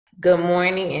Good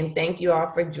morning, and thank you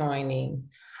all for joining.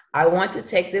 I want to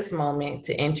take this moment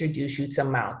to introduce you to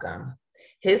Malcolm.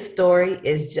 His story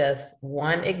is just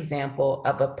one example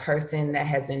of a person that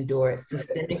has endured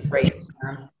systemic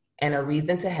racism and a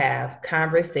reason to have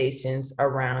conversations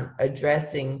around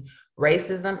addressing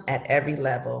racism at every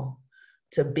level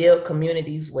to build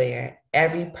communities where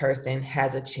every person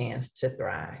has a chance to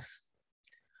thrive.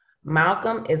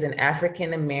 Malcolm is an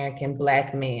African-American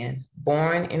Black man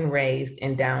born and raised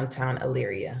in downtown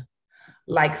Elyria.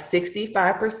 Like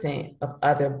 65% of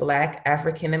other Black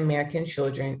African-American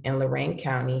children in Lorain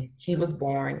County, he was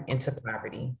born into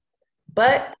poverty.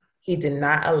 But he did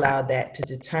not allow that to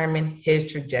determine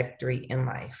his trajectory in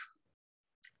life.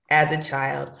 As a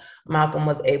child, Malcolm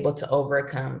was able to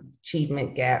overcome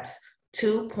achievement gaps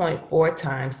 2.4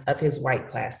 times of his white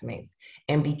classmates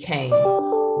and became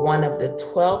one of the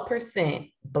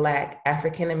 12% Black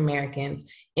African Americans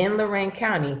in Lorain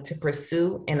County to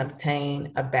pursue and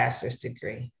obtain a bachelor's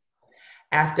degree.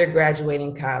 After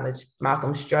graduating college,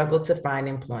 Malcolm struggled to find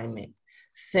employment,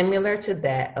 similar to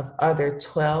that of other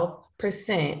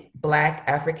 12% Black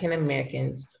African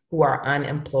Americans who are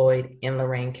unemployed in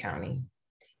Lorain County.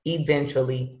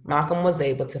 Eventually, Malcolm was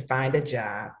able to find a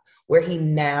job where he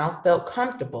now felt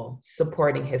comfortable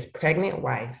supporting his pregnant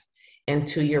wife and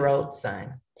 2-year-old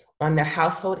son on their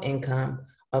household income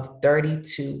of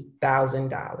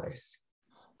 $32,000,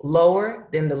 lower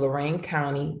than the Lorain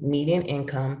County median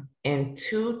income and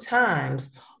 2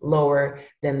 times lower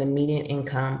than the median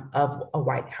income of a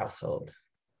white household.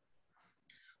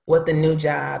 With a new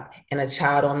job and a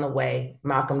child on the way,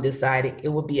 Malcolm decided it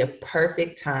would be a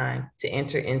perfect time to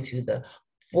enter into the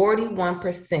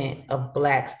 41% of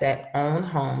Blacks that own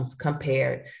homes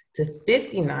compared to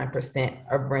 59%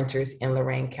 of renters in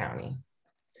Lorain County.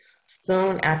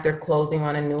 Soon after closing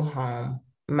on a new home,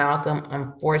 Malcolm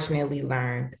unfortunately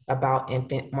learned about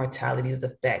infant mortality's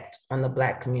effect on the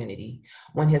Black community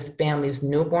when his family's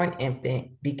newborn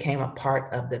infant became a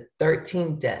part of the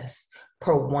 13 deaths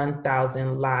per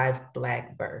 1,000 live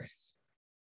Black births.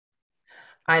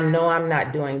 I know I'm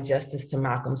not doing justice to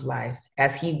Malcolm's life,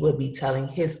 as he would be telling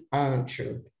his own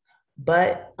truth.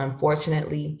 But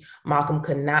unfortunately, Malcolm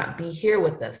could not be here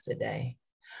with us today.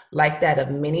 Like that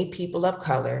of many people of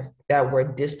color that were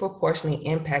disproportionately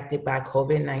impacted by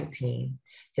COVID-19,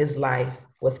 his life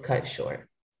was cut short.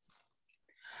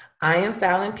 I am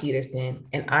Fallon Peterson,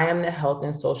 and I am the Health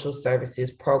and Social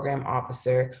Services Program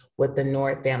Officer with the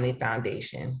North Family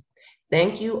Foundation.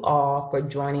 Thank you all for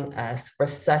joining us for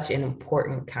such an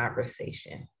important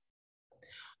conversation.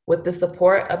 With the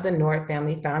support of the North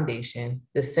Family Foundation,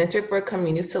 the Center for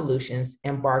Community Solutions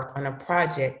embarked on a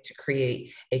project to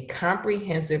create a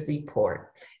comprehensive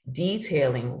report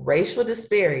detailing racial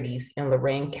disparities in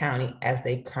Lorain County as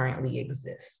they currently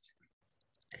exist.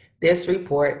 This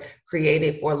report,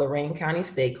 created for Lorain County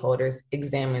stakeholders,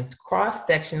 examines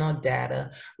cross-sectional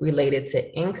data related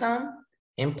to income,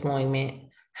 employment,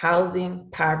 housing,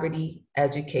 poverty,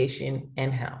 education,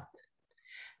 and health.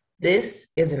 This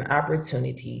is an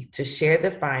opportunity to share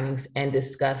the findings and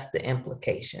discuss the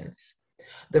implications.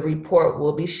 The report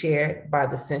will be shared by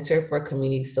the Center for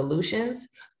Community Solutions,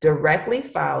 directly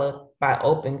followed by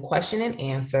open question and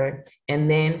answer, and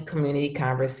then community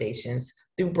conversations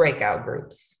through breakout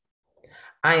groups.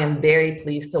 I am very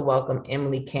pleased to welcome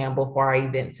Emily Campbell for our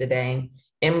event today.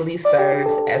 Emily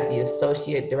serves as the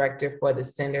Associate Director for the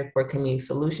Center for Community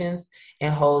Solutions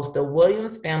and holds the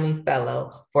Williams Family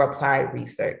Fellow for Applied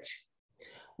Research.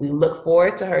 We look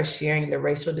forward to her sharing the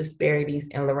racial disparities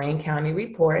in Lorain County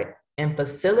report and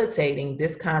facilitating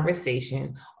this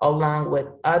conversation along with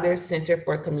other Center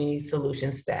for Community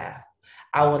Solutions staff.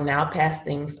 I will now pass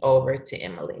things over to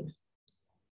Emily.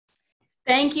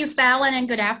 Thank you, Fallon, and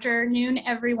good afternoon,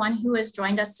 everyone who has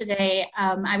joined us today.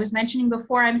 I was mentioning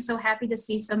before, I'm so happy to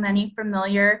see so many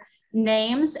familiar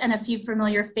names and a few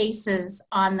familiar faces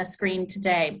on the screen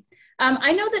today.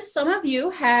 I know that some of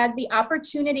you had the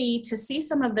opportunity to see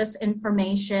some of this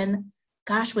information,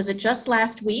 gosh, was it just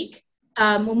last week?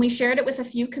 When we shared it with a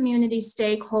few community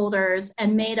stakeholders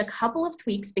and made a couple of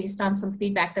tweaks based on some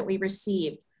feedback that we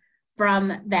received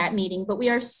from that meeting, but we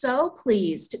are so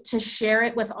pleased to share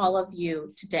it with all of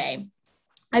you today.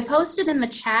 I posted in the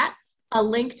chat a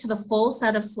link to the full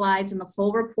set of slides and the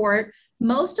full report.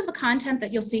 Most of the content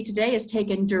that you'll see today is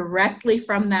taken directly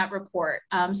from that report.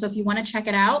 So if you want to check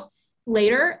it out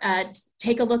later,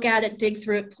 take a look at it, dig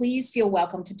through it, please feel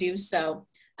welcome to do so.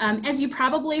 As you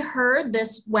probably heard,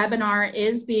 this webinar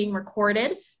is being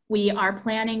recorded. We are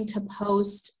planning to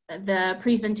post the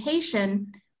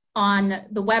presentation on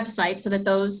the website so that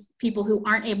those people who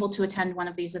aren't able to attend one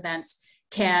of these events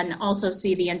can also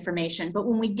see the information. But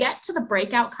when we get to the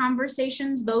breakout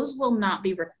conversations, those will not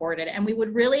be recorded. And we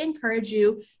would really encourage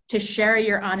you to share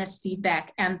your honest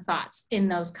feedback and thoughts in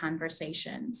those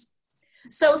conversations.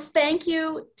 So thank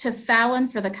you to Fallon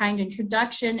for the kind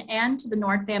introduction and to the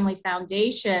Nord Family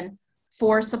Foundation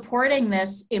for supporting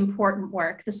this important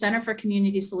work. The Center for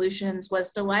Community Solutions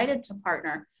was delighted to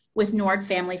partner with Nord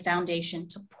Family Foundation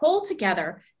to pull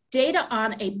together data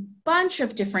on a bunch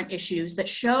of different issues that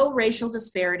show racial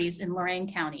disparities in Lorain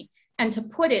County and to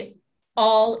put it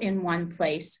all in one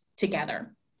place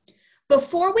together.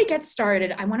 Before we get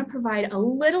started, I want to provide a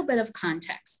little bit of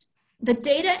context. The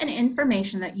data and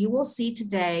information that you will see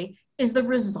today is the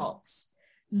results.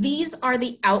 These are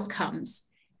the outcomes.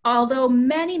 Although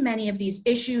many of these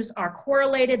issues are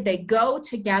correlated, they go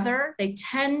together, they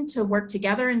tend to work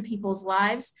together in people's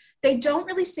lives, they don't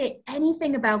really say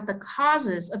anything about the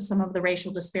causes of some of the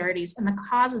racial disparities and the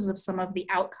causes of some of the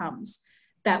outcomes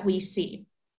that we see.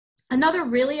 Another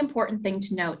really important thing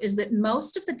to note is that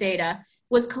most of the data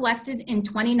was collected in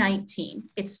 2019.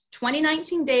 It's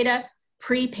 2019 data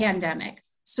pre-pandemic.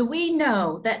 So we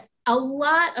know that a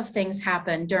lot of things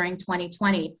happened during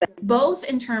 2020, both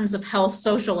in terms of health,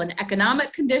 social, and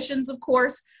economic conditions, of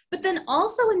course, but then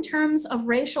also in terms of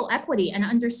racial equity and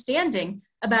understanding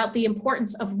about the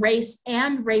importance of race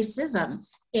and racism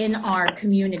in our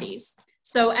communities.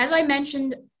 So as I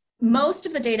mentioned, most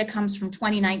of the data comes from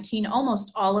 2019,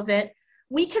 almost all of it.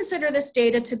 We consider this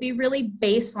data to be really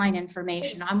baseline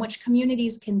information on which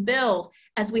communities can build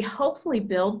as we hopefully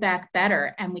build back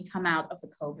better and we come out of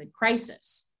the COVID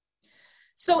crisis.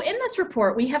 So in this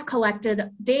report, we have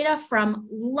collected data from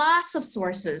lots of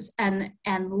sources and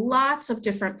lots of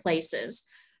different places.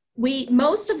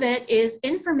 Most of it is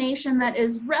information that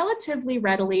is relatively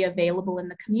readily available in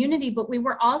the community, but we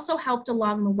were also helped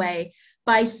along the way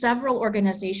by several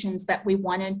organizations that we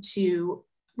wanted to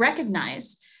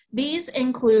recognize. These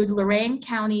include Lorain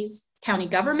County's county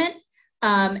government,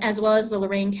 as well as the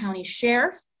Lorain County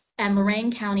Sheriff and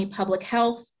Lorain County Public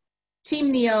Health,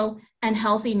 Team NEO, and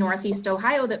Healthy Northeast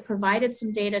Ohio that provided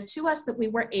some data to us that we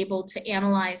were able to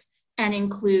analyze and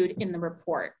include in the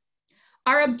report.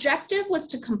 Our objective was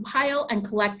to compile and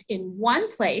collect in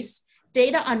one place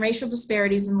data on racial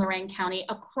disparities in Lorain County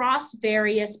across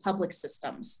various public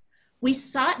systems. We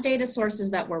sought data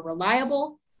sources that were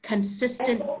reliable,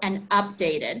 consistent, and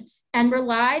updated, and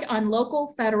relied on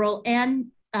local, federal,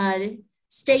 and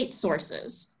state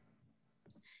sources.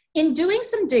 In doing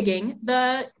some digging,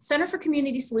 the Center for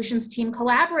Community Solutions team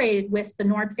collaborated with the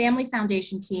Nord Family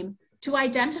Foundation team to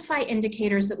identify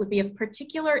indicators that would be of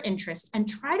particular interest and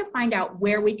try to find out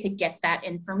where we could get that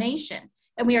information.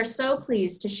 And we are so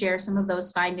pleased to share some of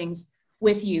those findings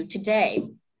with you today.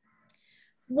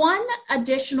 One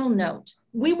additional note,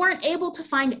 we weren't able to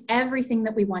find everything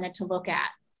that we wanted to look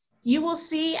at. You will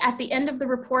see at the end of the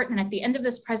report and at the end of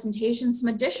this presentation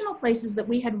some additional places that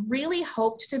we had really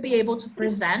hoped to be able to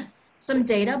present some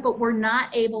data, but we're not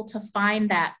able to find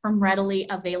that from readily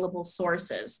available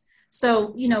sources. So,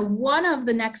 one of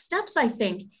the next steps, I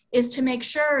think, is to make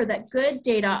sure that good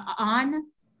data on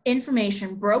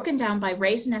information broken down by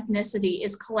race and ethnicity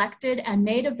is collected and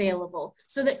made available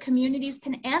so that communities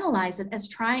can analyze it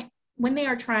when they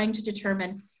are trying to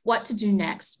determine what to do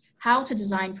next, how to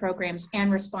design programs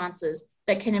and responses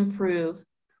that can improve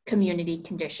community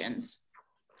conditions.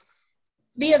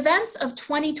 The events of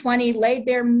 2020 laid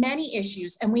bare many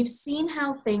issues, and we've seen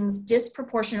how things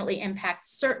disproportionately impact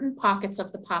certain pockets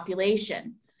of the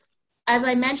population. As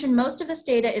I mentioned, most of this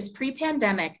data is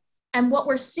pre-pandemic, and what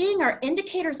we're seeing are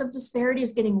indicators of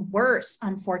disparities getting worse,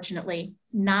 unfortunately,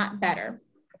 not better.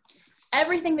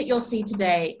 Everything that you'll see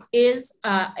today is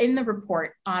in the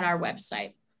report on our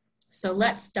website. So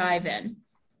let's dive in.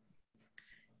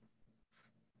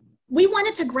 We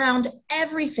wanted to ground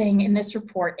everything in this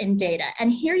report in data, and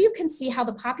here you can see how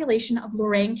the population of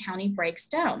Lorain County breaks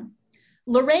down.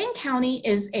 Lorain County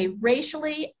is a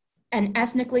racially and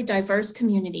ethnically diverse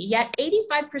community, yet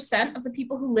 85% of the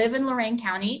people who live in Lorain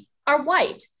County are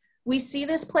white. We see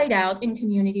this played out in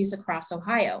communities across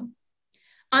Ohio.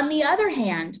 On the other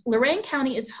hand, Lorain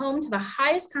County is home to the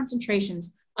highest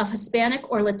concentrations of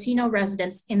Hispanic or Latino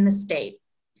residents in the state.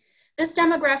 This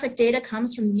demographic data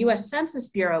comes from the US Census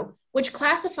Bureau, which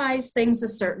classifies things a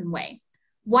certain way.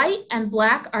 White and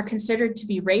Black are considered to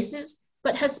be races,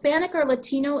 but Hispanic or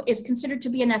Latino is considered to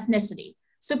be an ethnicity.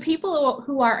 So people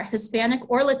who are Hispanic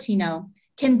or Latino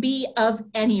can be of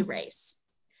any race.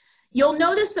 You'll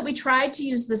notice that we tried to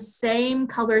use the same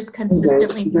colors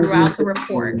consistently throughout the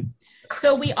report.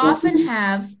 So we often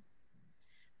have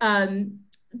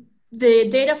the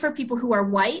data for people who are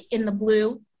white in the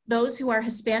blue, those who are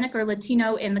Hispanic or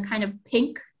Latino in the kind of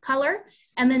pink color,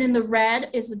 and then in the red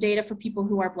is the data for people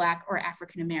who are Black or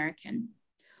African American.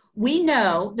 We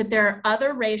know that there are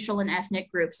other racial and ethnic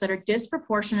groups that are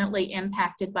disproportionately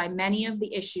impacted by many of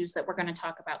the issues that we're going to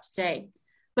talk about today.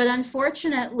 But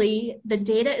unfortunately, the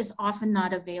data is often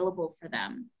not available for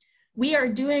them. We are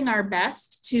doing our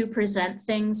best to present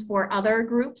things for other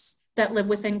groups that live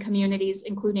within communities,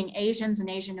 including Asians and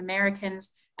Asian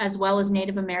Americans, as well as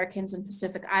Native Americans and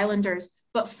Pacific Islanders.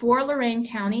 But for Lorain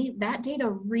County, that data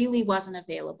really wasn't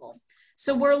available.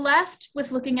 So we're left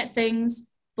with looking at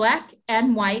things Black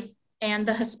and white and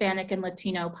the Hispanic and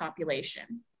Latino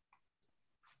population.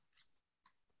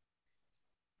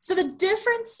 So the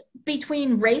difference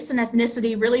between race and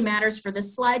ethnicity really matters for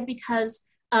this slide because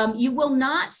you will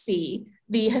not see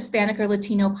the Hispanic or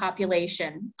Latino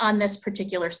population on this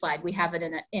particular slide. We have it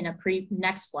in a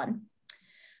next one.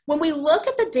 When we look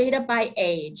at the data by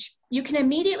age, you can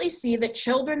immediately see that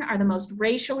children are the most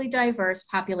racially diverse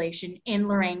population in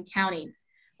Lorain County,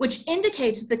 which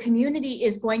indicates that the community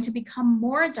is going to become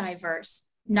more diverse,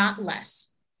 not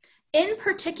less. In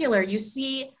particular, you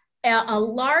see a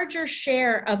larger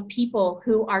share of people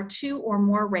who are two or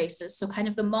more races, so kind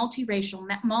of the multiracial,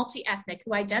 multi-ethnic,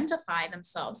 who identify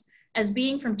themselves as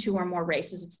being from two or more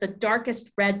races. It's the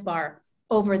darkest red bar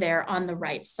over there on the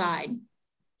right side.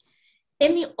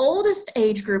 In the oldest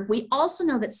age group, we also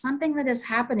know that something that is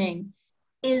happening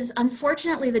is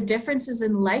unfortunately the differences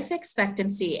in life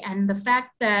expectancy and the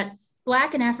fact that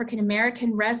Black and African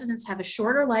American residents have a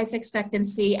shorter life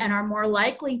expectancy and are more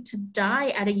likely to die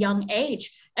at a young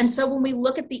age. And so when we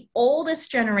look at the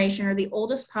oldest generation or the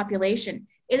oldest population,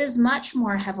 it is much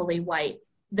more heavily white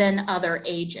than other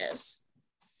ages.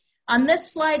 On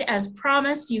this slide, as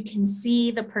promised, you can see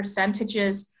the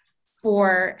percentages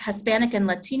for Hispanic and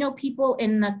Latino people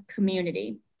in the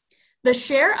community. The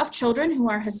share of children who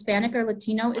are Hispanic or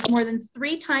Latino is more than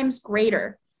 3 times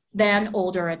greater than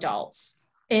older adults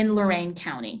in Lorain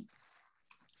County.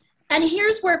 And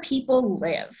here's where people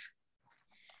live.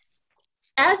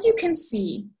 As you can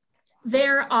see,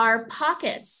 there are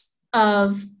pockets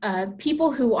of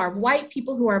people who are white,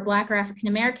 people who are Black or African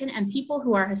American, and people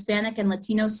who are Hispanic and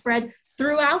Latino spread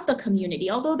throughout the community,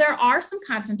 although there are some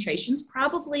concentrations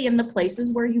probably in the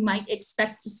places where you might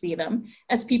expect to see them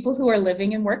as people who are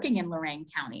living and working in Lorain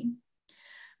County.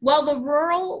 While the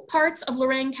rural parts of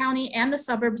Lorain County and the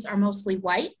suburbs are mostly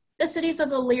white, the cities of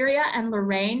Elyria and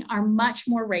Lorain are much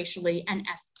more racially and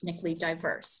ethnically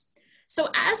diverse. So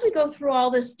as we go through all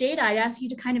this data, I'd ask you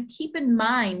to kind of keep in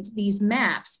mind these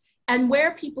maps and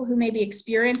where people who may be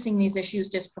experiencing these issues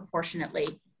disproportionately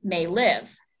may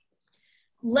live.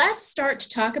 Let's start to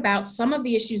talk about some of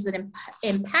the issues that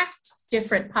impact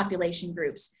different population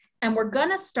groups. And we're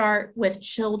gonna start with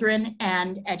children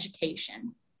and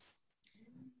education.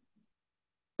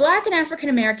 Black and African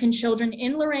American children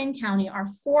in Lorain County are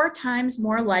 4 times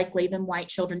more likely than white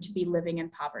children to be living in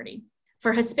poverty.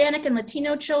 For Hispanic and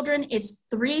Latino children, it's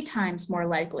 3 times more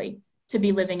likely to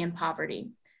be living in poverty.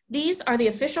 These are the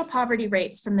official poverty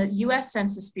rates from the US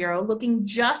Census Bureau looking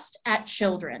just at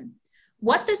children.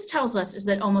 What this tells us is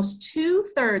that almost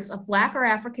 2/3 of Black or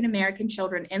African American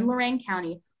children in Lorain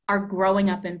County are growing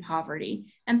up in poverty.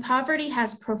 And poverty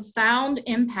has profound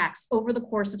impacts over the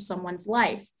course of someone's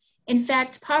life. In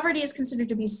fact, poverty is considered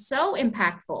to be so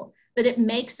impactful that it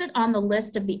makes it on the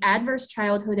list of the adverse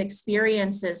childhood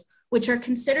experiences, which are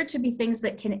considered to be things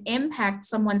that can impact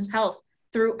someone's health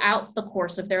throughout the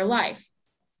course of their life.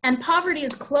 And poverty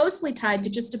is closely tied to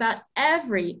just about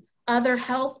every other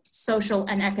health, social,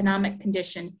 and economic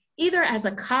condition, either as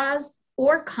a cause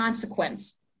or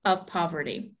consequence of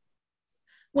poverty.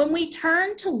 When we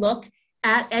turn to look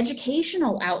at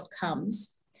educational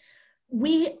outcomes,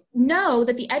 we know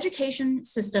that the education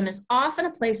system is often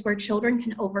a place where children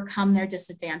can overcome their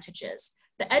disadvantages.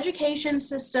 The education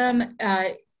system,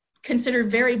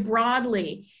 considered very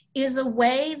broadly, is a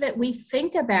way that we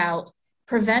think about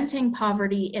preventing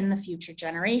poverty in the future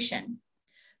generation.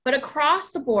 But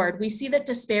across the board, we see that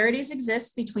disparities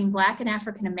exist between Black and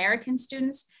African American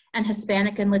students and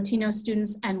Hispanic and Latino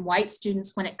students and white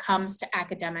students when it comes to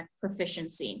academic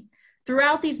proficiency.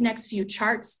 Throughout these next few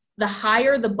charts, the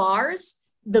higher the bars,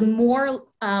 the more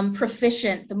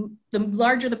proficient, the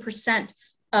larger the percent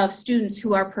of students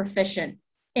who are proficient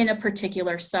in a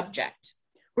particular subject.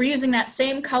 We're using that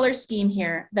same color scheme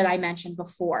here that I mentioned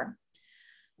before.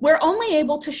 We're only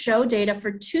able to show data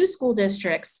for 2 school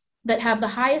districts that have the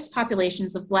highest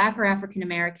populations of Black or African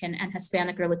American and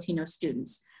Hispanic or Latino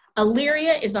students.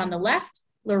 Elyria is on the left,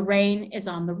 Lorain is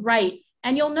on the right,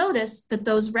 and you'll notice that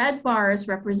those red bars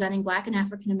representing Black and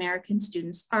African American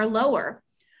students are lower.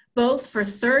 both for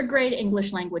third grade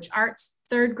English language arts,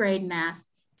 third grade math,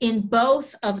 in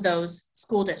both of those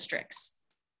school districts.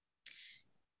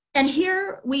 And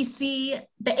here we see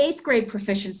the 8th grade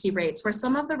proficiency rates, where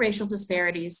some of the racial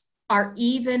disparities are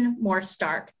even more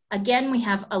stark. Again, we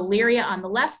have Elyria on the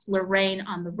left, Lorain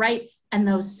on the right, and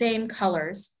those same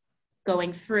colors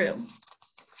going through.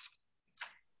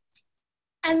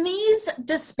 And these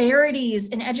disparities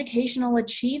in educational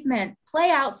achievement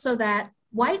play out so that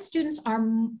white students are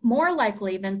more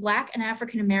likely than Black and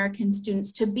African American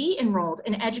students to be enrolled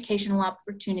in educational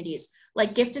opportunities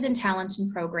like gifted and talented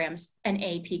programs and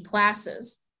AP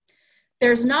classes.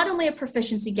 There's not only a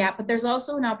proficiency gap, but there's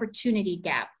also an opportunity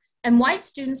gap. And white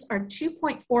students are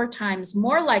 2.4 times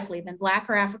more likely than Black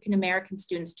or African American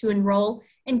students to enroll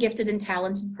in gifted and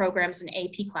talented programs and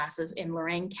AP classes in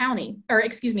Lorain County, or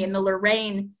excuse me, in the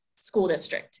Lorain School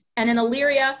District. And in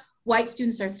Elyria, white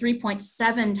students are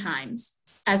 3.7 times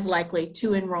as likely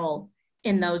to enroll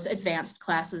in those advanced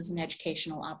classes and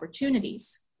educational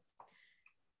opportunities.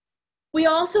 We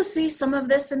also see some of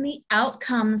this in the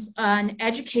outcomes on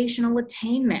educational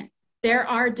attainment. There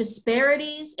are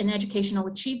disparities in educational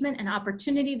achievement and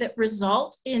opportunity that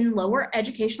result in lower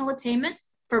educational attainment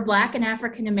for Black and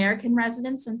African American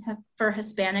residents and for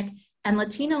Hispanic and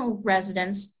Latino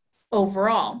residents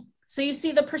overall. So you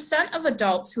see the percent of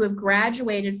adults who have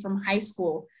graduated from high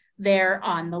school there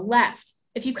on the left.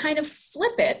 If you kind of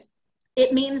flip it,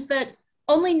 it means that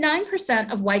only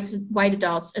 9% of white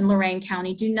adults in Lorain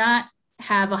County do not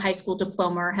have a high school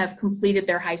diploma or have completed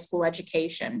their high school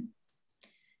education.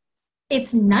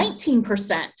 It's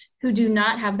 19% who do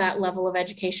not have that level of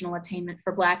educational attainment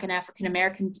for Black and African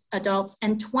American adults,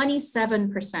 and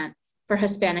 27% for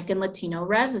Hispanic and Latino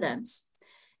residents.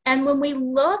 And when we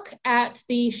look at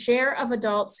the share of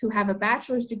adults who have a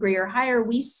bachelor's degree or higher,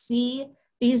 we see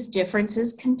these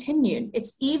differences continued.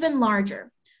 It's even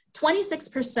larger.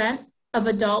 26% of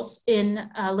adults in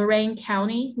Lorain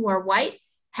County who are white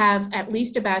have at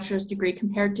least a bachelor's degree,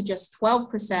 compared to just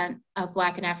 12% of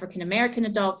Black and African American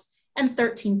adults and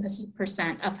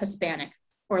 13% of Hispanic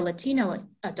or Latino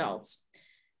adults.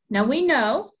 Now, we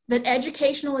know that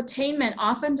educational attainment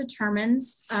often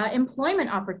determines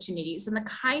employment opportunities and the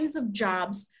kinds of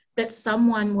jobs that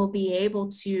someone will be able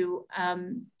to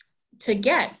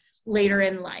get later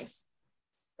in life.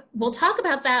 We'll talk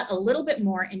about that a little bit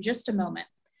more in just a moment,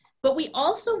 but we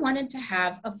also wanted to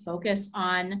have a focus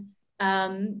on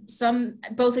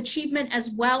both achievement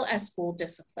as well as school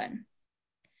discipline.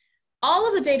 All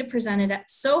of the data presented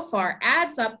so far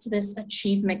adds up to this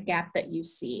achievement gap that you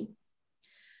see.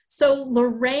 So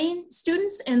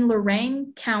students in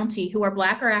Lorain County who are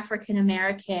Black or African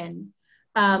American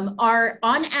are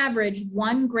on average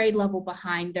 1 grade level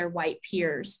behind their white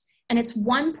peers. And it's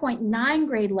 1.9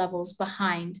 grade levels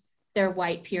behind their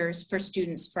white peers for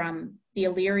students from the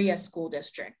Elyria School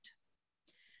District.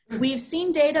 We've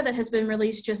seen data that has been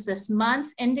released just this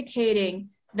month indicating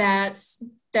that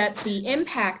the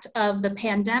impact of the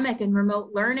pandemic and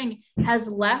remote learning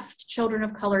has left children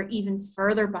of color even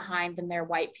further behind than their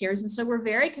white peers. And so we're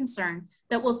very concerned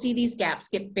that we'll see these gaps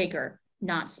get bigger,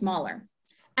 not smaller.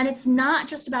 And it's not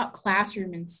just about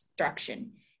classroom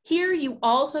instruction. Here you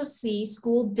also see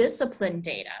school discipline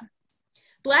data.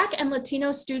 Black and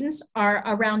Latino students are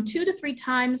around 2 to 3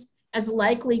 times as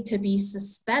likely to be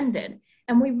suspended.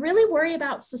 And we really worry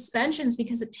about suspensions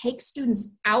because it takes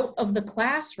students out of the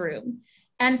classroom.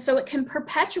 And so it can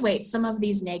perpetuate some of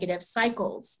these negative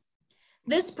cycles.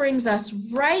 This brings us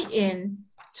right in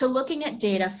to looking at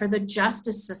data for the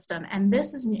justice system. And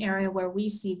this is an area where we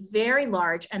see very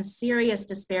large and serious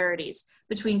disparities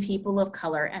between people of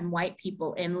color and white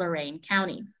people in Lorain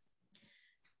County.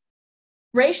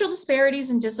 Racial disparities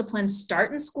in discipline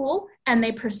start in school and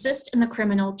they persist in the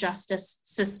criminal justice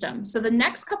system. So the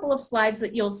next couple of slides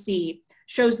that you'll see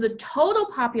shows the total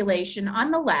population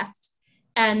on the left,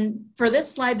 and for this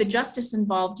slide, the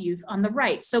justice-involved youth on the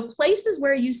right. So places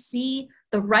where you see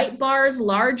the right bars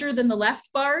larger than the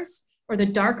left bars, or the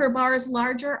darker bars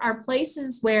larger, are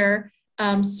places where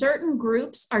certain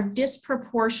groups are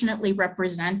disproportionately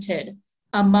represented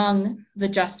among the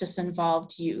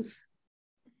justice-involved youth.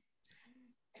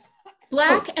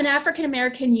 Black and African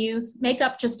American youth make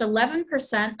up just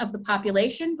 11% of the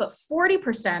population, but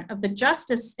 40% of the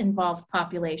justice-involved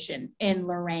population in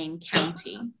Lorain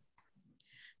County.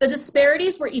 The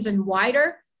disparities were even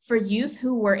wider for youth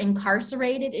who were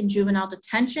incarcerated in juvenile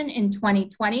detention in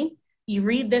 2020. You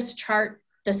read this chart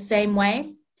the same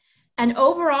way. And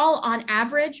overall, on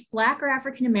average, Black or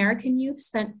African American youth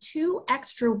spent 2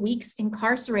 extra weeks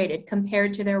incarcerated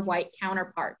compared to their white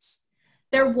counterparts.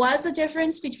 There was a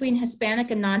difference between Hispanic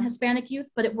and non-Hispanic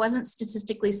youth, but it wasn't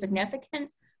statistically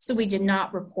significant. so we did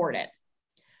not report it.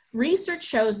 Research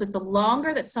shows that the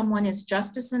longer that someone is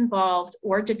justice involved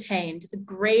or detained, the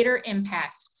greater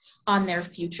impact on their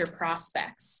future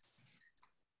prospects.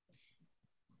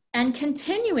 And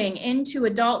continuing into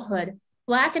adulthood,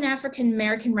 Black and African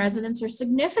American residents are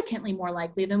significantly more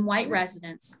likely than white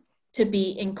residents to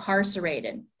be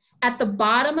incarcerated. At the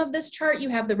bottom of this chart, you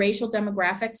have the racial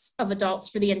demographics of adults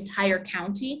for the entire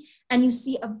county, and you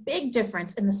see a big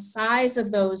difference in the size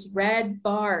of those red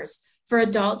bars for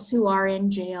adults who are in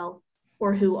jail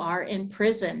or who are in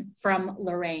prison from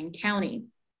Lorain County.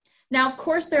 Now, of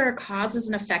course, there are causes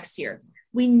and effects here.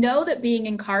 We know that being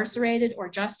incarcerated or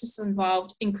justice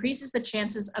involved increases the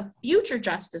chances of future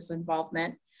justice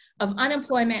involvement, of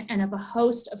unemployment, and of a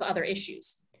host of other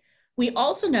issues. We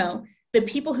also know that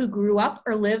people who grew up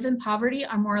or live in poverty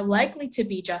are more likely to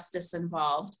be justice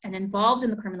involved and involved in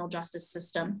the criminal justice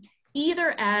system,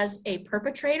 either as a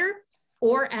perpetrator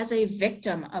or as a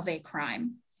victim of a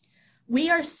crime. We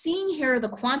are seeing here the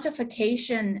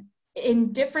quantification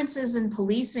in differences in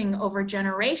policing over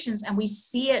generations, and we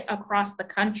see it across the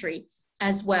country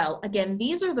as well. Again,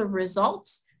 these are the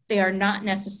results. They are not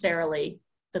necessarily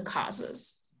the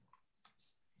causes.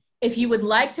 If you would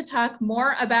like to talk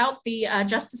more about the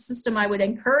justice system, I would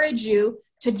encourage you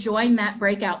to join that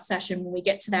breakout session when we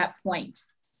get to that point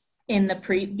in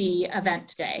the event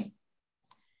today.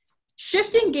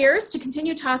 Shifting gears to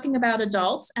continue talking about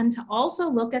adults and to also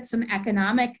look at some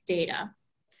economic data.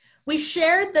 We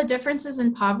shared the differences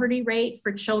in poverty rate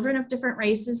for children of different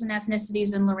races and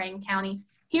ethnicities in Lorain County.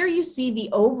 Here you see the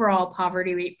overall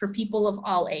poverty rate for people of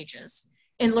all ages.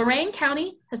 In Lorain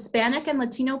County, Hispanic and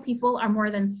Latino people are more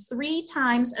than 3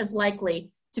 times as likely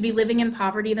to be living in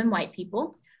poverty than white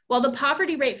people, while the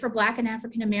poverty rate for Black and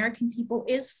African American people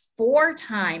is 4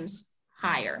 times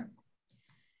higher.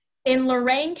 In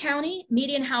Lorain County,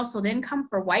 median household income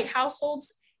for white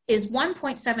households is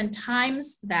 1.7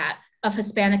 times that of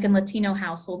Hispanic and Latino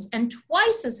households and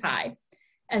twice as high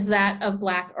as that of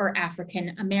Black or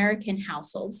African American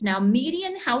households. Now,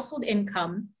 median household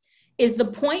income is the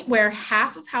point where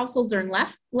half of households earn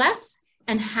less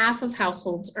and half of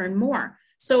households earn more.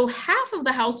 So half of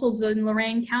the households in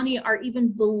Lorain County are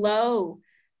even below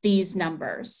these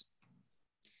numbers.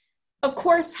 Of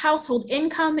course, household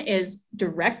income is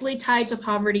directly tied to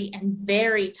poverty and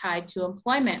very tied to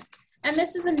employment. And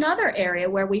this is another area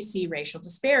where we see racial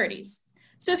disparities.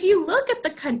 So if you look at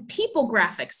the people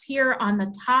graphics here on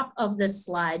the top of this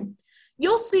slide,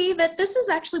 you'll see that this is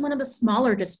actually one of the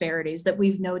smaller disparities that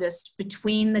we've noticed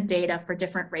between the data for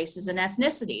different races and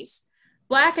ethnicities.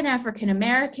 Black and African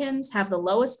Americans have the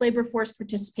lowest labor force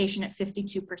participation at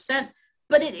 52%,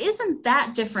 but it isn't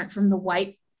that different from the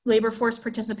white labor force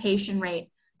participation rate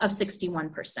of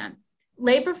 61%.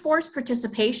 Labor force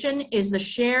participation is the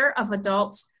share of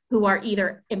adults who are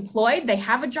either employed, they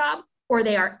have a job, or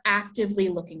they are actively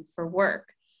looking for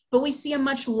work. But we see a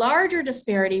much larger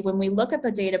disparity when we look at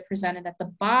the data presented at the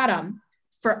bottom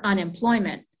for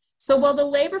unemployment. So while the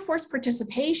labor force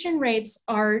participation rates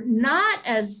are not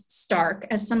as stark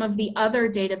as some of the other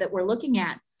data that we're looking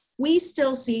at, we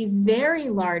still see very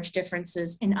large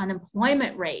differences in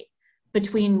unemployment rate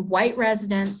between white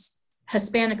residents,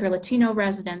 Hispanic or Latino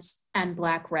residents, and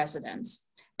Black residents.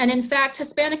 And in fact,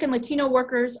 Hispanic and Latino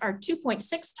workers are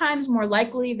 2.6 times more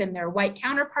likely than their white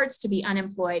counterparts to be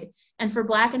unemployed. And for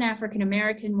Black and African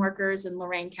American workers in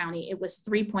Lorain County, it was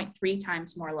 3.3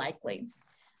 times more likely.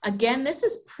 Again, this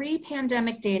is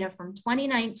pre-pandemic data from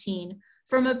 2019,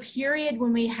 from a period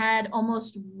when we had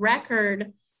almost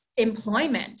record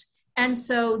employment. And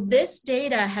so this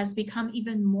data has become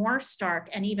even more stark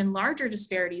and even larger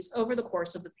disparities over the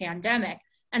course of the pandemic.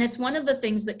 And it's one of the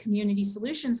things that Community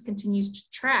Solutions continues to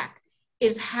track,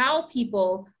 is how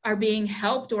people are being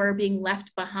helped or are being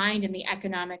left behind in the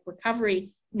economic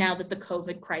recovery now that the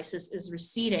COVID crisis is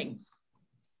receding.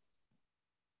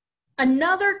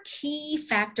 Another key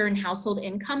factor in household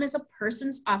income is a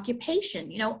person's occupation.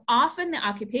 You know, often the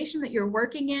occupation that you're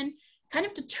working in kind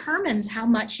of determines how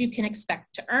much you can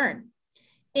expect to earn.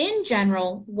 In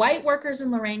general, white workers in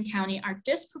Lorain County are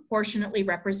disproportionately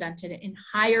represented in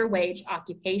higher wage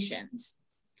occupations.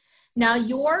 Now,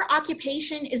 your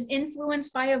occupation is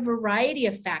influenced by a variety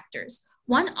of factors.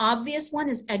 One obvious one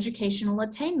is educational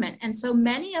attainment. And so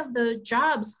many of the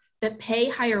jobs that pay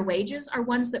higher wages are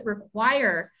ones that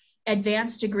require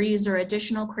advanced degrees or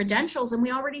additional credentials. And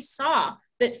we already saw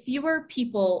that fewer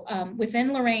people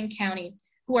within Lorain County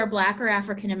who are Black or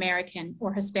African American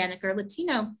or Hispanic or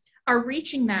Latino are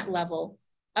reaching that level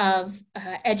of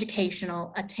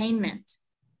educational attainment.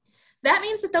 That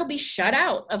means that they'll be shut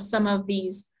out of some of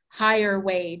these higher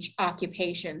wage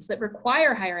occupations that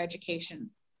require higher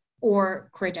education. or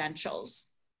credentials.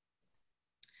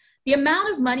 The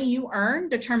amount of money you earn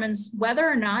determines whether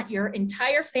or not your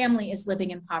entire family is living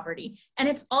in poverty. And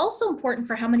it's also important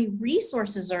for how many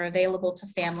resources are available to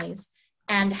families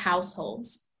and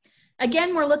households.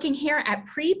 Again, we're looking here at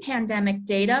pre-pandemic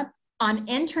data on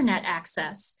internet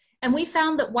access. And we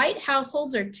found that white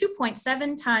households are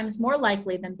 2.7 times more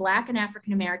likely than Black and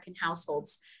African American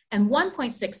households, and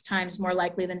 1.6 times more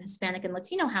likely than Hispanic and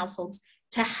Latino households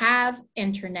to have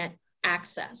internet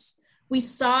access. We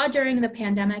saw during the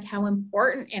pandemic how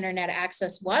important internet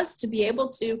access was to be able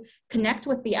to connect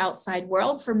with the outside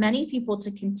world, for many people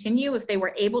to continue if they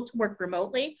were able to work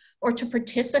remotely or to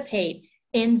participate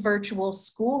in virtual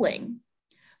schooling.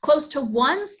 Close to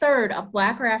 1/3 of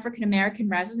Black or African American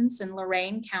residents in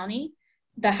Lorain County,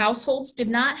 the households did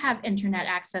not have internet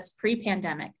access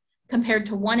pre-pandemic, compared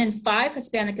to 1 in 5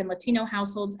 Hispanic and Latino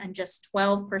households and just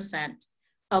 12%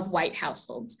 of white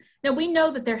households. Now, we know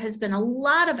that there has been a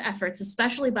lot of efforts,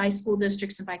 especially by school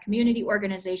districts and by community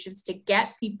organizations, to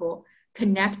get people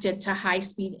connected to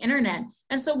high-speed internet.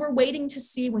 And so we're waiting to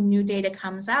see when new data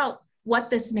comes out what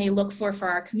this may look for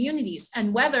our communities,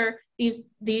 and whether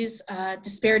these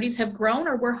disparities have grown,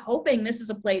 or we're hoping this is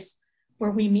a place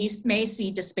where we may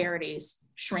see disparities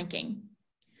shrinking.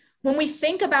 When we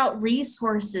think about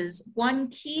resources, one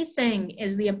key thing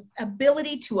is the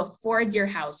ability to afford your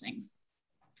housing.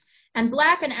 And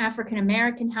Black and African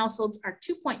American households are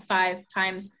 2.5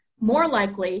 times more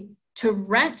likely to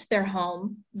rent their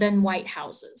home than white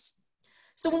houses.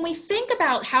 So when we think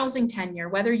about housing tenure,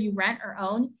 whether you rent or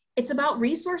own, it's about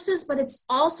resources, but it's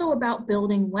also about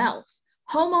building wealth.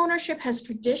 Home ownership has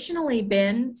traditionally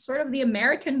been sort of the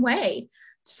American way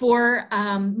for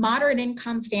moderate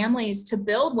income families to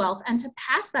build wealth and to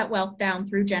pass that wealth down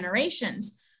through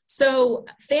generations. So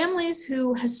families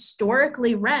who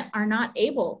historically rent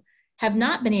have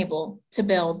not been able to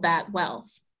build that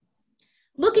wealth.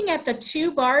 Looking at the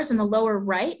 2 bars in the lower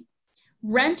right,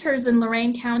 renters in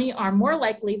Lorain County are more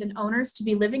likely than owners to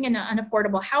be living in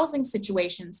unaffordable housing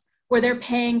situations where they're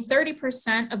paying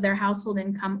 30% of their household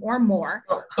income or more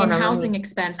in housing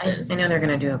expenses. I know they're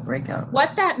going to do a breakout.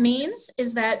 What that means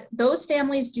is that those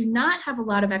families do not have a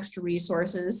lot of extra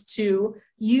resources to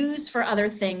use for other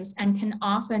things and can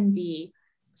often be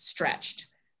stretched.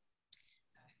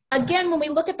 Again, when we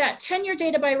look at that tenure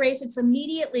data by race, it's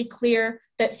immediately clear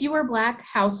that fewer Black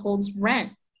households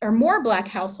rent, or more Black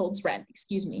households rent,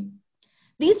 excuse me.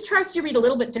 These charts you read a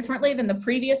little bit differently than the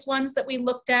previous ones that we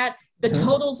looked at. The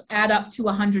totals add up to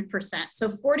 100%. So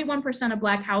 41% of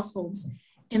Black households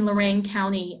in Lorain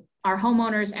County are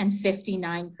homeowners and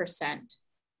 59%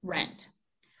 rent.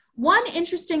 One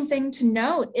interesting thing to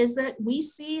note is that we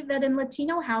see that in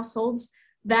Latino households,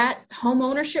 that home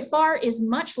ownership bar is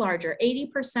much larger.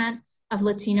 80% of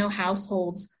Latino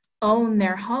households own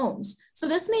their homes. So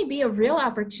this may be a real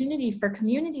opportunity for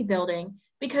community building,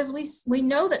 because we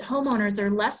know that homeowners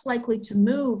are less likely to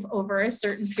move over a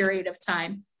certain period of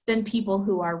time than people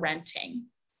who are renting.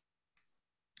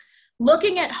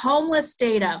 Looking at homeless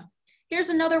data, here's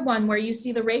another one where you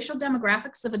see the racial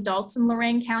demographics of adults in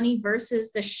Lorain County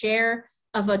versus the share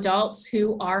of adults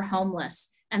who are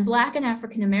homeless. And Black and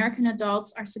African American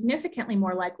adults are significantly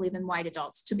more likely than white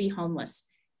adults to be homeless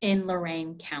in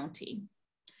Lorain County.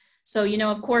 So, you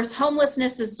know, of course,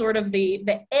 homelessness is sort of the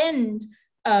end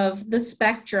of the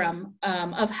spectrum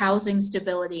of housing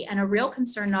stability, and a real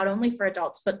concern not only for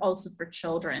adults, but also for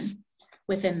children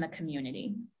within the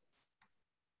community.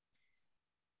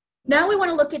 Now we want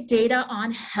to look at data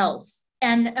on health.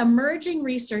 And emerging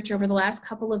research over the last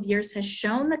couple of years has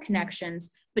shown the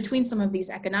connections between some of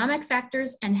these economic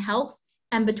factors and health,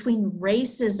 and between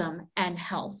racism and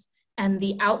health, and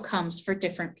the outcomes for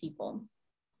different people.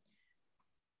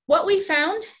 What we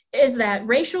found is that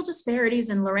racial disparities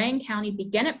in Lorain County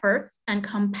begin at birth and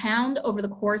compound over the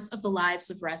course of the lives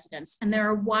of residents. And there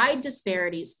are wide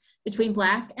disparities between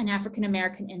Black and African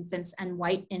American infants and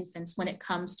white infants when it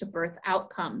comes to birth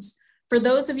outcomes. For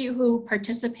those of you who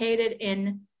participated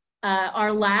in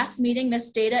our last meeting,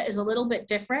 this data is a little bit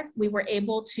different. We were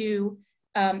able to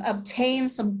obtain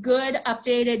some good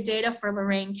updated data for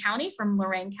Lorain County from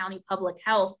Lorain County Public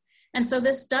Health. And so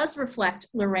this does reflect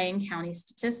Lorain County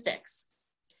statistics.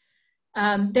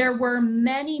 There were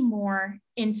many more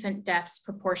infant deaths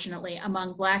proportionately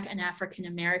among Black and African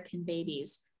American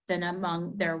babies than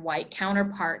among their white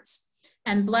counterparts.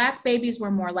 And Black babies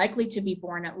were more likely to be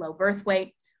born at low birth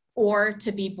weight or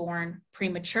to be born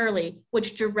prematurely,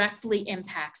 which directly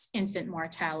impacts infant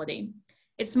mortality.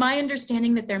 It's my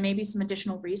understanding that there may be some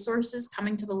additional resources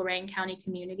coming to the Lorain County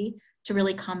community to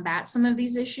really combat some of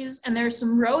these issues. And there are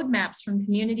some roadmaps from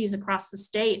communities across the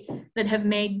state that have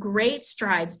made great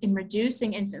strides in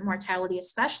reducing infant mortality,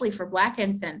 especially for Black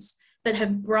infants, that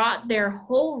have brought their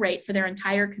whole rate for their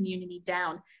entire community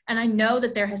down. And I know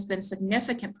that there has been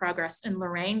significant progress in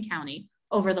Lorain County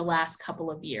over the last couple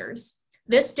of years.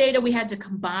 This data, we had to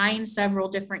combine several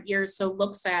different years, so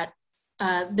looks at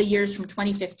the years from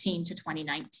 2015 to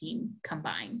 2019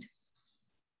 combined.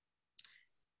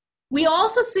 We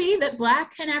also see that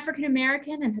Black and African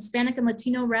American and Hispanic and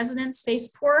Latino residents face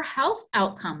poorer health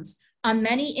outcomes on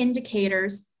many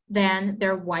indicators than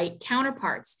their white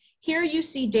counterparts. Here you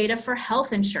see data for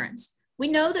health insurance. We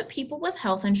know that people with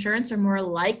health insurance are more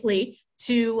likely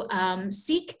to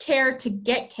seek care, to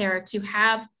get care, to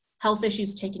have health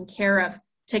issues taken care of,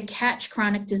 to catch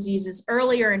chronic diseases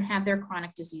earlier and have their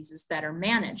chronic diseases better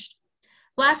managed.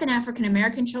 Black and African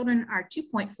American children are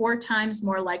 2.4 times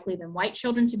more likely than white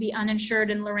children to be uninsured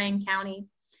in Lorain County.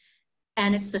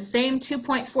 And it's the same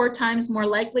 2.4 times more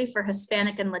likely for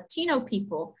Hispanic and Latino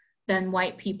people than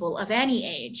white people of any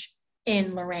age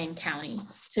in Lorain County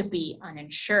to be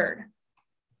uninsured.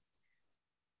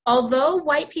 Although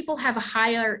white people have a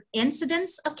higher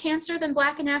incidence of cancer than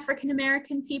Black and African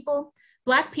American people,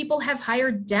 Black people have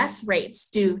higher death rates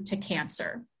due to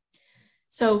cancer.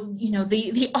 So, you know,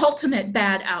 the ultimate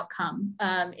bad outcome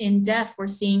in death, we're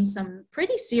seeing some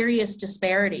pretty serious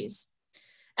disparities.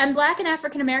 And Black and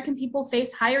African American people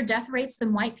face higher death rates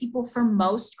than white people for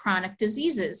most chronic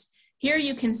diseases. Here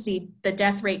you can see the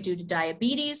death rate due to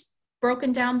diabetes,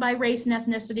 broken down by race and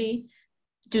ethnicity,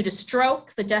 due to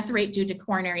stroke, the death rate due to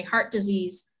coronary heart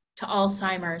disease, to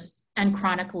Alzheimer's, and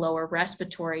chronic lower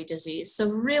respiratory disease. So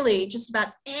really, just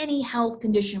about any health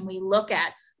condition we look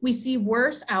at, we see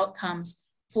worse outcomes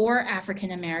for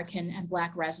African American and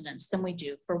Black residents than we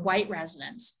do for white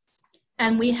residents.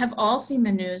 And we have all seen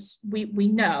the news. We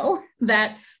know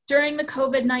that during the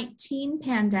COVID-19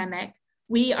 pandemic,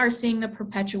 we are seeing the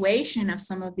perpetuation of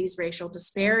some of these racial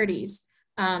disparities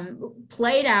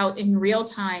played out in real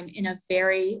time in a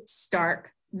very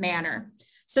stark manner.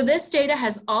 So this data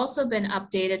has also been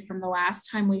updated from the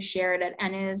last time we shared it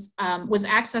and was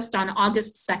accessed on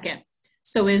August 2nd,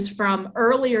 so is from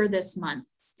earlier this month.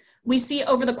 We see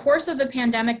over the course of the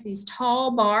pandemic, these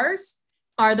tall bars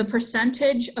are the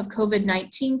percentage of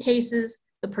COVID-19 cases,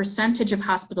 the percentage of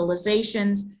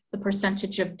hospitalizations, the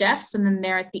percentage of deaths, and then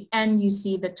there at the end, you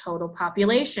see the total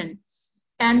population.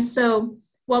 And so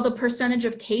while the percentage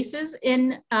of cases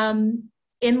in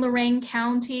Lorain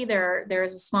County, there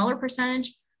is a smaller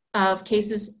percentage of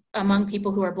cases among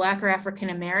people who are Black or African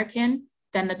American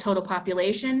than the total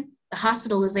population, the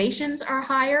hospitalizations are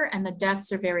higher and the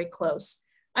deaths are very close.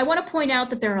 I want to point out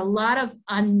that there are a lot of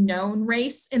unknown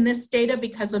race in this data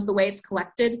because of the way it's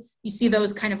collected. You see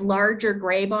those kind of larger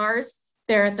gray bars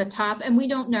there at the top, and we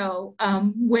don't know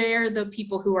where the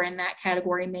people who are in that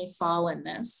category may fall in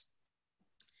this.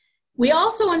 We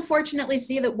also unfortunately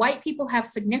see that white people have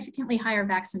significantly higher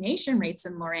vaccination rates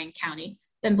in Lorain County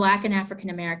than Black and African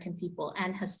American people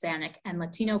and Hispanic and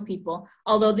Latino people,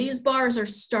 although these bars are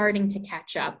starting to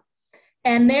catch up.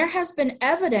 And there has been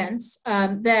evidence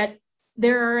that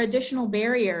there are additional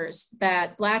barriers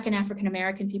that Black and African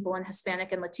American people and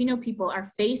Hispanic and Latino people are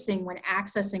facing when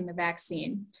accessing the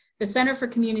vaccine. The Center for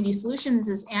Community Solutions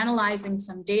is analyzing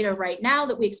some data right now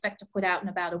that we expect to put out in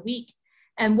about a week.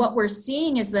 And what we're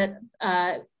seeing is that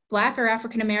Black or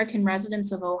African American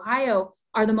residents of Ohio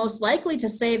are the most likely to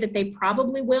say that they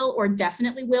probably will or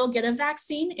definitely will get a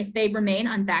vaccine if they remain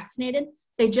unvaccinated.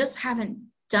 They just haven't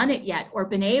done it yet or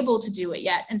been able to do it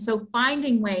yet. And so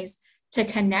finding ways to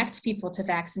connect people to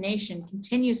vaccination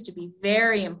continues to be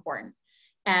very important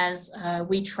as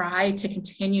we try to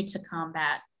continue to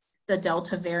combat the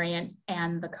Delta variant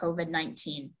and the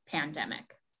COVID-19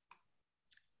 pandemic.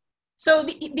 So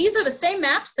these are the same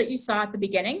maps that you saw at the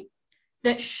beginning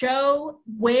that show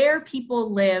where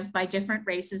people live by different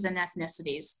races and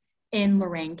ethnicities in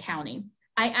Lorain County.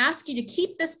 I ask you to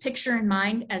keep this picture in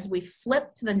mind as we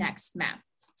flip to the next map.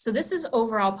 So this is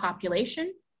overall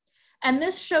population, and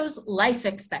this shows life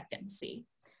expectancy.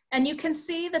 And you can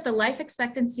see that the life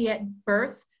expectancy at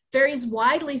birth varies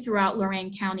widely throughout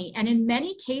Lorain County, and in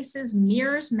many cases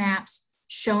mirrors maps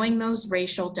showing those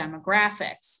racial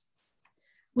demographics.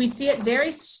 We see it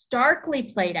very starkly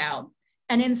played out.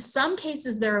 And in some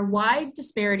cases, there are wide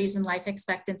disparities in life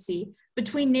expectancy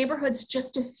between neighborhoods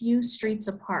just a few streets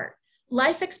apart.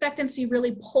 Life expectancy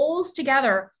really pulls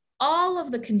together all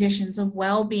of the conditions of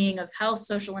well-being, of health,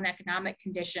 social, and economic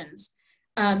conditions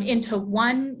into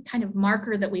one kind of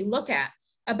marker that we look at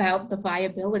about the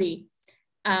viability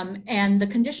and the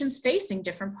conditions facing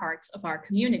different parts of our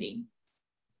community.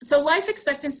 So life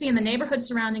expectancy in the neighborhood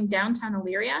surrounding downtown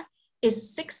Elyria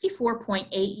is 64.8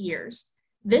 years.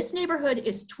 This neighborhood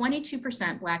is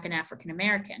 22% Black and African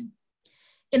American.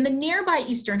 In the nearby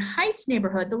Eastern Heights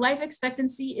neighborhood, the life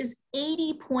expectancy is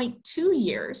 80.2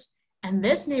 years, and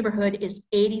this neighborhood is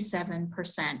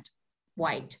 87%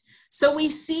 white. So we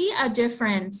see a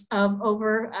difference of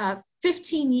over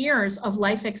 15 years of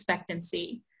life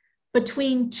expectancy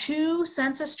between two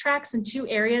census tracts and two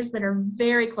areas that are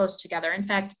very close together. In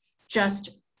fact,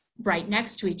 just right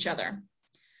next to each other.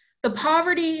 The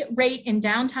poverty rate in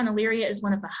downtown Elyria is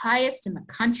one of the highest in the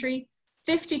country.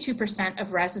 52%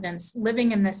 of residents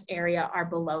living in this area are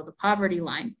below the poverty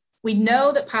line. We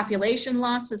know that population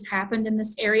loss has happened in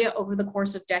this area over the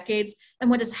course of decades, and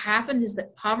what has happened is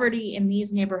that poverty in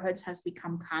these neighborhoods has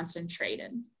become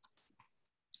concentrated.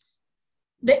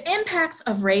 The impacts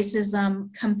of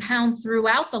racism compound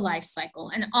throughout the life cycle,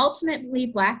 and ultimately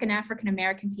Black and African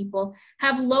American people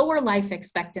have lower life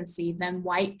expectancy than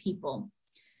white people.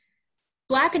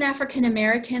 Black and African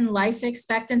American life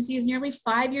expectancy is nearly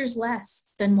 5 years less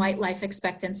than white life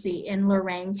expectancy in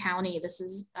Lorain County. This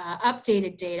is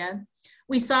updated data.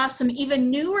 We saw some even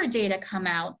newer data come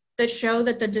out that show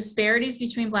that the disparities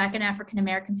between Black and African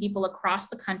American people across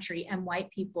the country and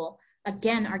white people,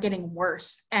 again, are getting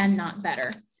worse and not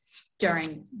better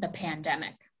during the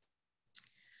pandemic.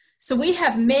 So we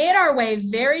have made our way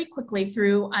very quickly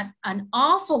through an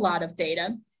awful lot of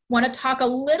data. Want to talk a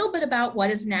little bit about what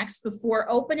is next before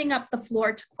opening up the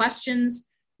floor to questions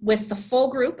with the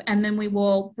full group, and then we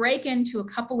will break into a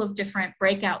couple of different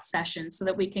breakout sessions so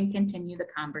that we can continue the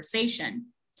conversation.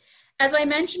 As I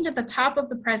mentioned at the top of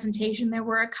the presentation, there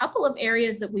were a couple of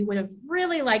areas that we would have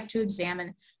really liked to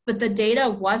examine, but the data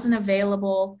wasn't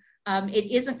available. It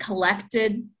isn't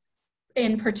collected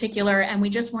in particular, and we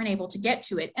just weren't able to get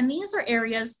to it. And these are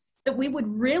areas that we would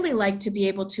really like to be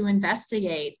able to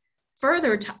investigate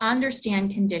further to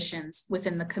understand conditions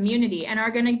within the community, and are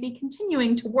going to be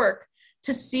continuing to work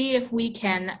to see if we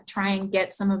can try and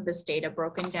get some of this data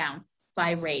broken down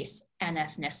by race and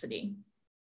ethnicity.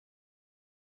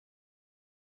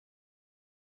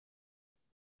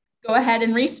 Go ahead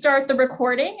and restart the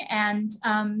recording and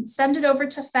send it over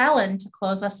to Fallon to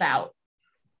close us out.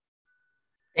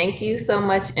 Thank you so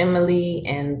much, Emily,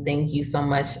 and thank you so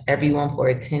much, everyone, for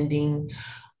attending.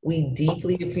 We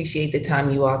deeply appreciate the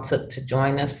time you all took to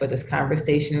join us for this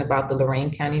conversation about the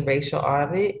Lorain County racial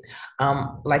audit.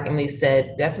 Like Emily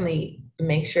said, definitely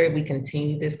make sure we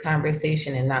continue this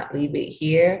conversation and not leave it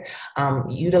here.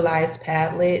 Utilize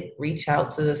Padlet, reach out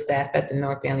to the staff at the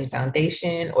North Family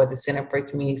Foundation or the Center for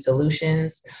Community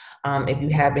Solutions. If you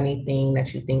have anything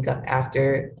that you think of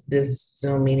after this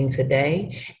Zoom meeting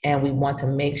today, and we want to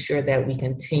make sure that we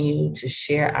continue to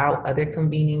share out other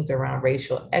convenings around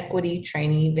racial equity,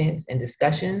 training events, and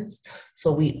discussions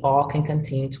so we all can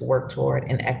continue to work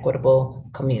toward an equitable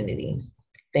community.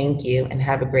 Thank you, and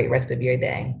have a great rest of your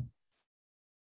day.